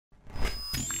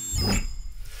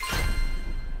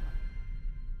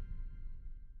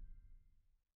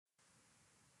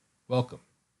Welcome.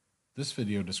 This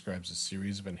video describes a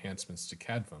series of enhancements to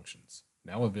CAD functions,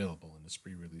 now available in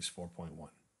ESPRIT Release 4.1.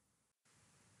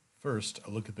 First,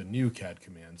 a look at the new CAD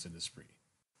commands in ESPRIT.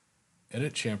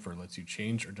 Edit Chamfer lets you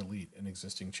change or delete an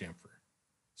existing chamfer.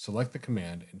 Select the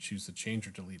command and choose the Change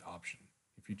or Delete option.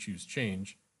 If you choose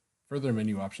Change, further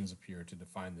menu options appear to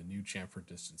define the new chamfer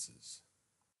distances.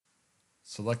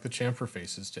 Select the chamfer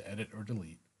faces to edit or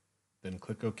delete, then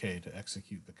click OK to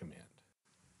execute the command.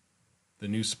 The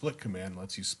new Split command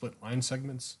lets you split line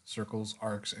segments, circles,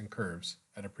 arcs, and curves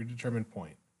at a predetermined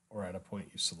point or at a point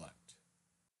you select.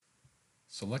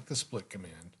 Select the Split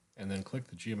command and then click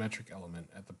the geometric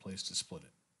element at the place to split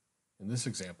it. In this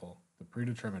example, the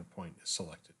predetermined point is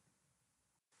selected.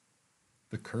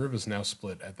 The curve is now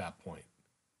split at that point.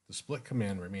 The Split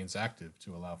command remains active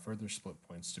to allow further split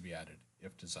points to be added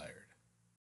if desired.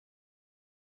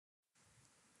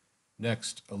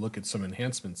 Next, a look at some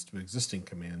enhancements to existing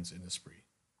commands in ESPRIT.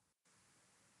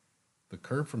 The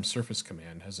Curve from Surface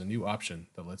command has a new option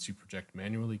that lets you project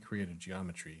manually created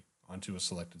geometry onto a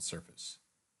selected surface.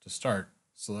 To start,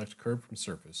 select Curve from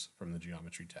Surface from the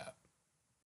Geometry tab.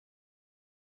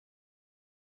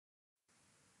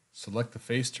 Select the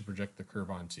face to project the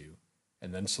curve onto,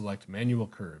 and then select Manual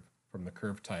Curve from the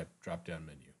Curve Type drop-down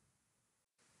menu.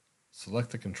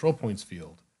 Select the Control Points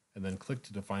field, and then click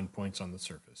to define points on the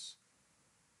surface.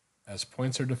 As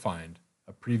points are defined,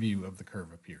 a preview of the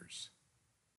curve appears.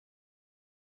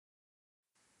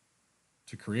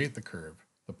 To create the curve,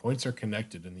 the points are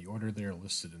connected in the order they are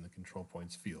listed in the Control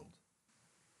Points field.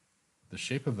 The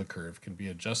shape of the curve can be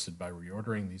adjusted by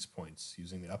reordering these points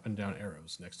using the up and down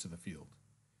arrows next to the field.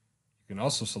 You can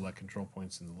also select control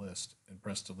points in the list and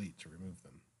press Delete to remove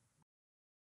them.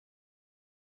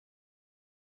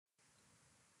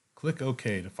 Click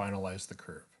OK to finalize the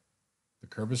curve. The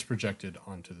curve is projected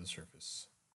onto the surface.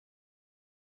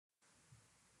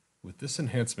 With this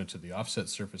enhancement to the Offset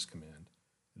Surface command,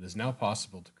 it is now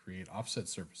possible to create offset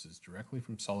surfaces directly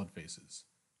from solid faces,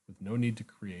 with no need to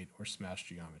create or smash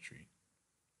geometry.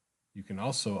 You can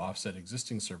also offset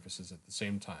existing surfaces at the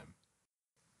same time.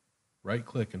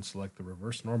 Right-click and select the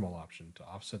Reverse Normal option to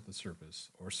offset the surface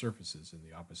or surfaces in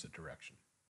the opposite direction.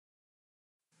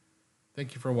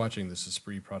 Thank you for watching this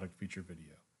ESPRIT product feature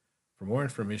video. For more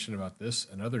information about this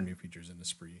and other new features in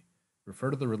ESPRIT, refer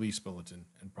to the release bulletin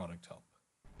and product help.